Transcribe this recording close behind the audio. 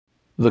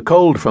The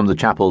cold from the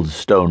chapel's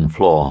stone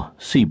floor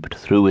seeped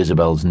through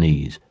Isabel's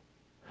knees.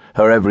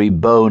 Her every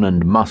bone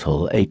and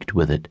muscle ached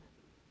with it.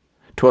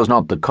 'Twas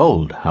not the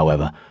cold,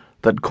 however,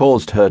 that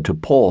caused her to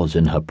pause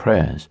in her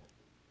prayers.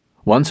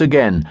 Once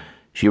again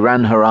she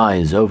ran her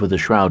eyes over the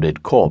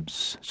shrouded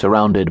corpse,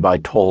 surrounded by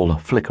tall,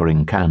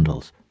 flickering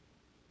candles.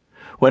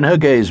 When her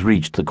gaze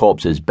reached the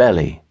corpse's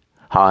belly,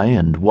 high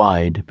and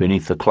wide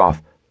beneath the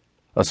cloth,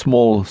 a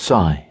small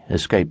sigh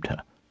escaped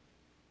her.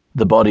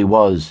 The body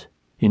was,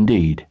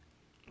 indeed,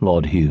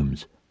 Lord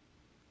Hume's.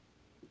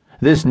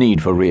 This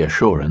need for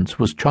reassurance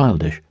was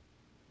childish.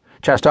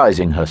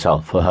 Chastising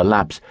herself for her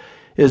lapse,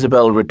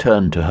 Isabel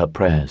returned to her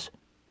prayers.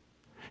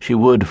 She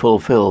would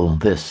fulfill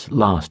this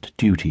last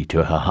duty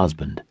to her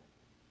husband.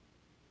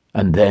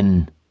 And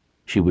then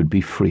she would be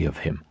free of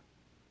him.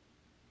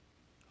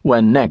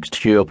 When next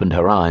she opened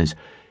her eyes,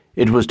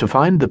 it was to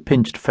find the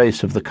pinched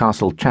face of the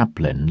castle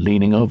chaplain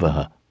leaning over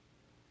her.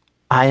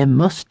 "I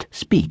must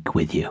speak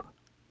with you,"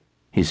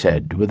 he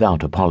said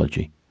without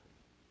apology.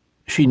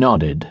 She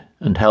nodded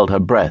and held her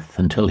breath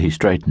until he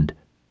straightened.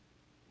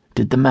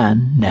 Did the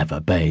man never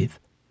bathe?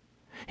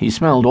 He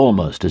smelled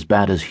almost as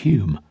bad as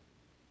Hume.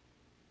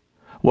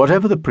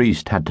 Whatever the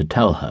priest had to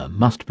tell her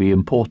must be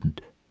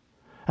important.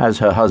 As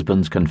her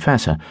husband's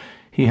confessor,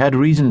 he had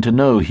reason to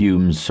know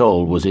Hume's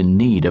soul was in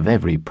need of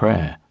every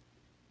prayer.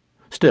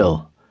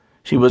 Still,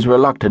 she was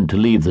reluctant to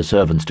leave the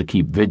servants to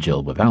keep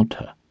vigil without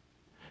her.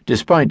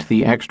 Despite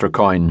the extra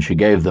coin she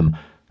gave them,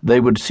 they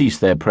would cease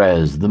their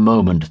prayers the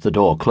moment the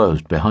door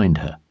closed behind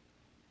her.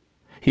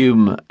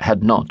 Hume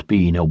had not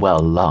been a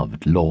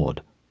well-loved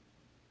lord.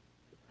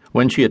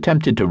 When she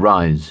attempted to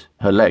rise,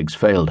 her legs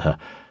failed her,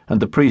 and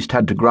the priest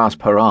had to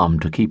grasp her arm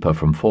to keep her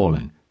from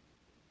falling.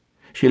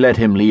 She let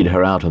him lead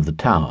her out of the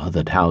tower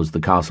that housed the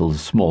castle's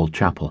small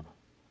chapel.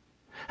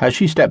 As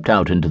she stepped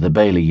out into the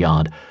bailey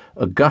yard,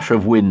 a gush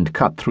of wind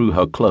cut through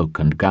her cloak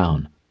and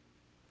gown.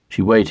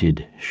 She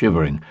waited,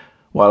 shivering,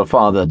 while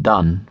Father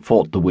Dunn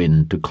fought the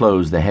wind to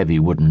close the heavy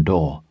wooden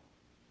door.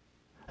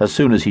 As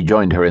soon as he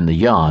joined her in the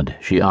yard,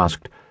 she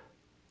asked,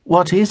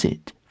 "What is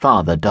it,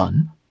 Father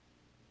Dunn?"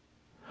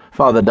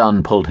 Father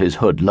Dunn pulled his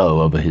hood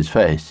low over his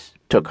face,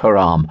 took her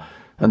arm,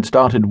 and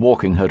started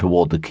walking her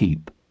toward the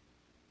keep.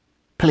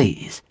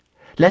 "Please,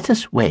 let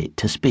us wait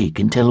to speak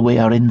until we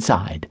are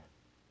inside."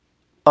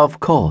 "Of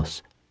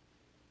course."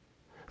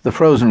 The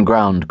frozen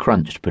ground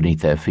crunched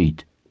beneath their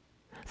feet.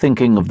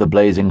 Thinking of the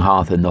blazing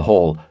hearth in the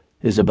hall,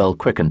 Isabel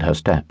quickened her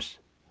steps.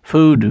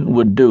 Food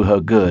would do her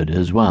good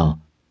as well.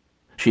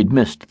 She'd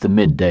missed the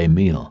midday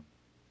meal.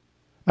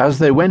 As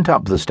they went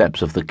up the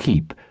steps of the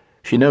keep,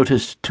 she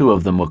noticed 2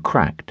 of them were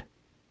cracked.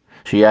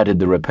 She added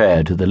the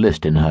repair to the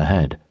list in her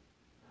head.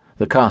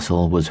 The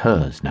castle was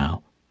hers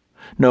now.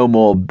 No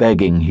more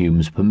begging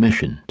Hume's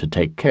permission to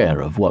take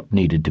care of what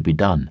needed to be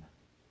done.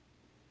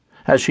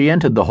 As she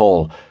entered the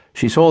hall,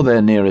 she saw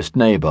their nearest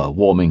neighbour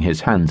warming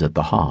his hands at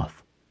the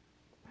hearth.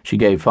 She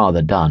gave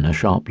Father Dunn a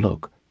sharp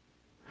look.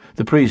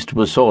 The priest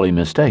was sorely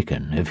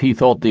mistaken if he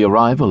thought the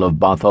arrival of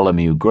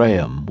Bartholomew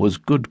Graham was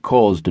good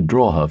cause to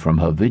draw her from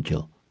her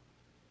vigil.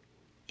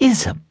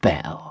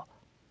 "Isabel!"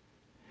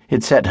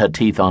 It set her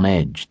teeth on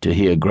edge to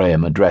hear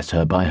Graham address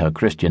her by her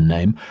Christian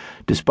name,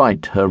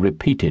 despite her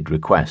repeated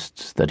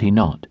requests that he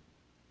not.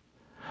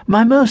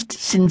 "My most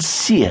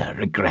sincere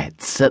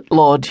regrets at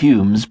Lord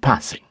Hume's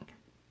passing,"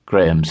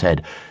 Graham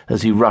said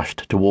as he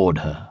rushed toward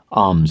her,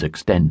 arms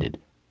extended.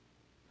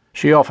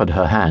 She offered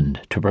her hand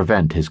to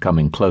prevent his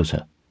coming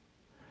closer.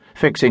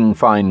 Fixing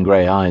fine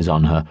grey eyes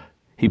on her,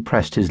 he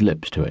pressed his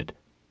lips to it.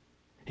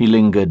 He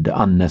lingered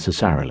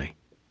unnecessarily,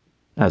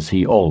 as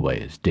he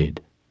always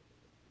did.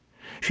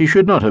 She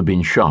should not have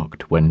been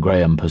shocked when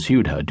Graham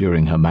pursued her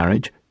during her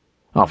marriage.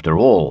 After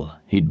all,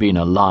 he'd been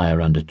a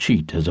liar and a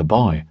cheat as a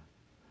boy.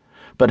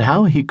 But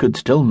how he could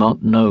still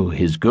not know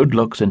his good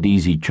looks and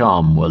easy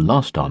charm were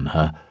lost on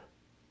her,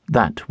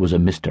 that was a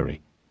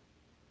mystery.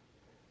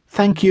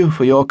 "Thank you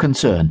for your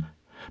concern,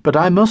 but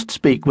I must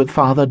speak with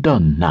Father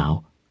Dunn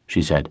now,"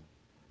 she said,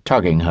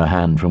 tugging her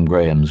hand from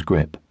Graham's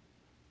grip.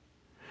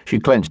 She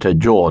clenched her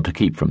jaw to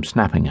keep from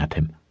snapping at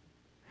him.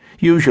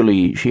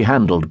 Usually she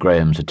handled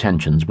Graham's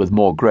attentions with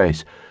more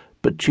grace,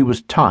 but she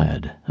was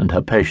tired and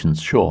her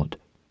patience short.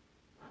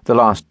 The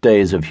last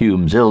days of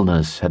Hume's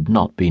illness had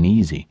not been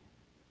easy.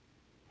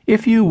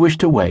 "If you wish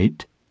to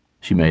wait,"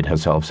 she made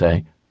herself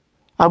say,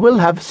 "I will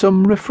have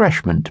some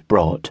refreshment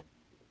brought."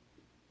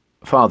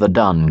 Father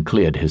Dunn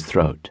cleared his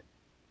throat.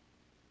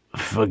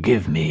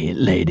 "Forgive me,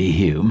 Lady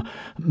Hume,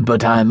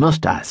 but I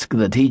must ask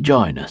that he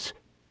join us."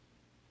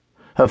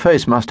 Her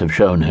face must have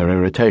shown her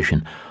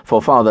irritation,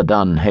 for Father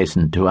Dunn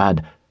hastened to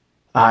add,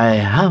 "I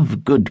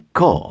have good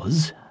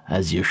cause,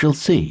 as you shall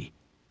see."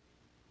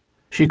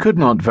 She could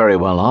not very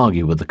well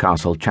argue with the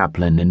castle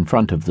chaplain in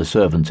front of the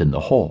servants in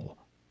the hall.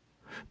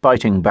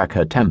 Biting back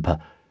her temper,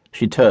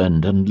 she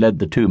turned and led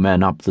the 2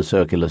 men up the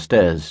circular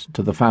stairs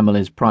to the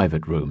family's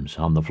private rooms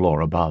on the floor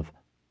above.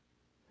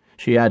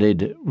 She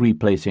added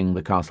replacing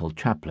the castle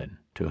chaplain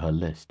to her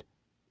list.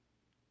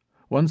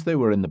 Once they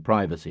were in the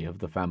privacy of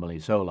the family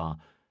solar,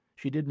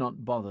 she did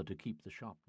not bother to keep the shop.